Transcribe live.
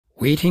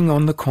Waiting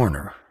on the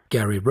Corner,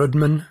 Gary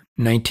Rudman,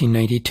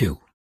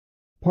 1992.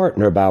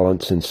 Partner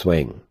balance and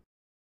swing.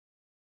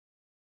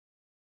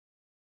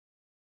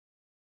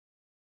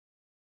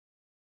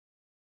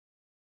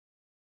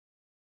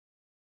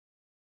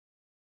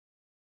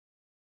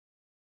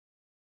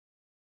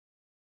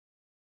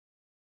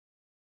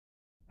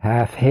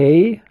 Half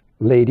hay,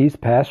 ladies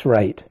pass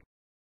right.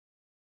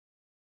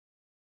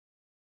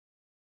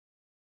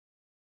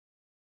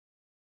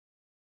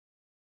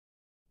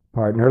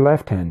 Partner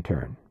left-hand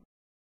turn.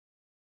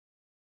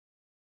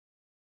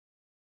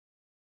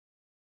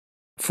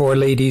 4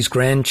 ladies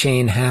grand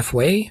chain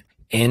halfway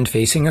and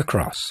facing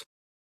across.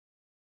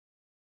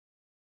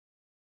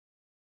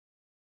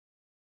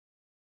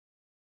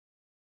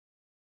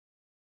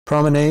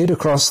 Promenade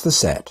across the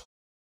set.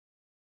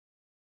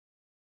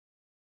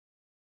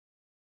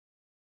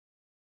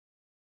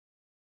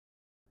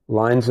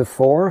 Lines of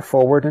 4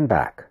 forward and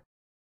back.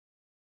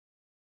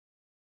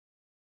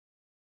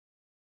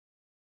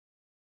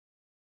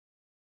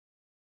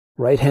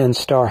 Right-hand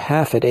star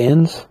half at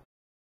ends.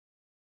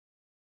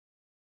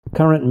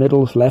 Current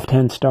middles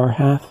left-hand star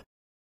half.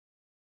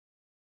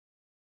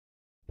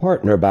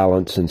 Partner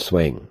balance and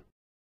swing.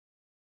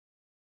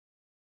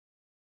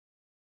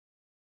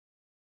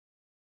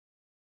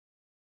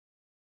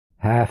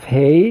 Half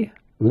hay,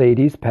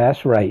 ladies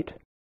pass right.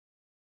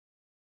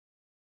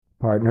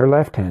 Partner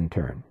left-hand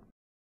turn.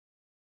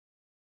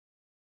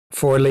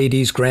 4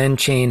 ladies grand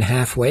chain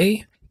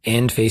halfway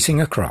and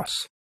facing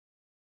across.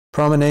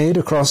 Promenade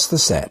across the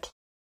set.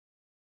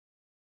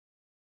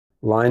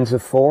 Lines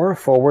of 4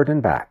 forward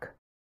and back.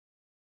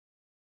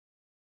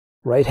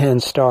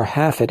 Right-hand star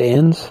half at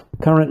ends.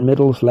 Current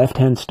middles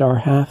left-hand star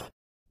half.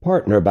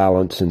 Partner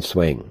balance and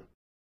swing.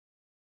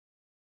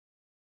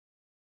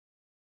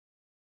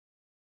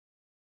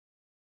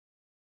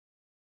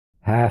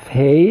 Half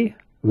hay,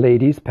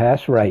 ladies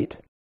pass right.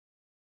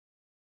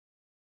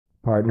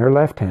 Partner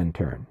left-hand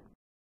turn.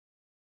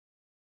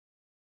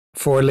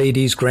 4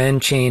 ladies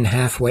grand chain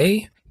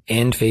halfway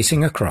and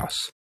facing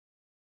across.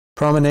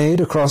 Promenade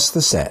across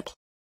the set.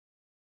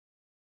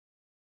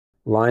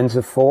 Lines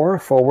of 4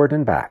 forward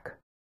and back.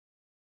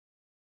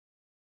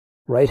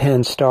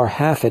 Right-hand star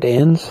half at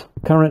ends.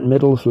 Current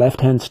middles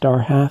left-hand star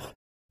half.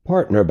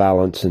 Partner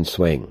balance and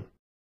swing.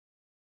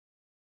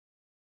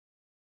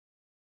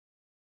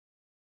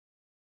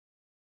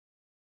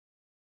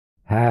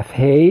 Half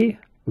hay,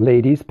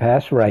 ladies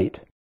pass right.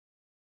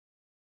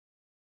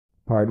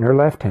 Partner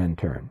left-hand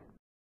turn.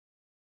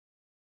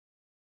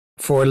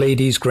 4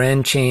 ladies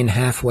grand chain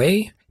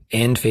halfway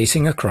and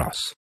facing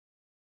across.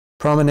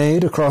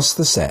 Promenade across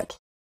the set.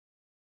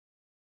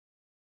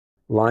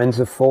 Lines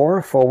of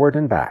 4 forward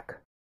and back.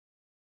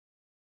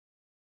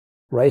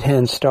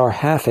 Right-hand star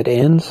half at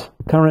ends.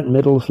 Current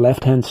middles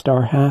left-hand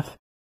star half.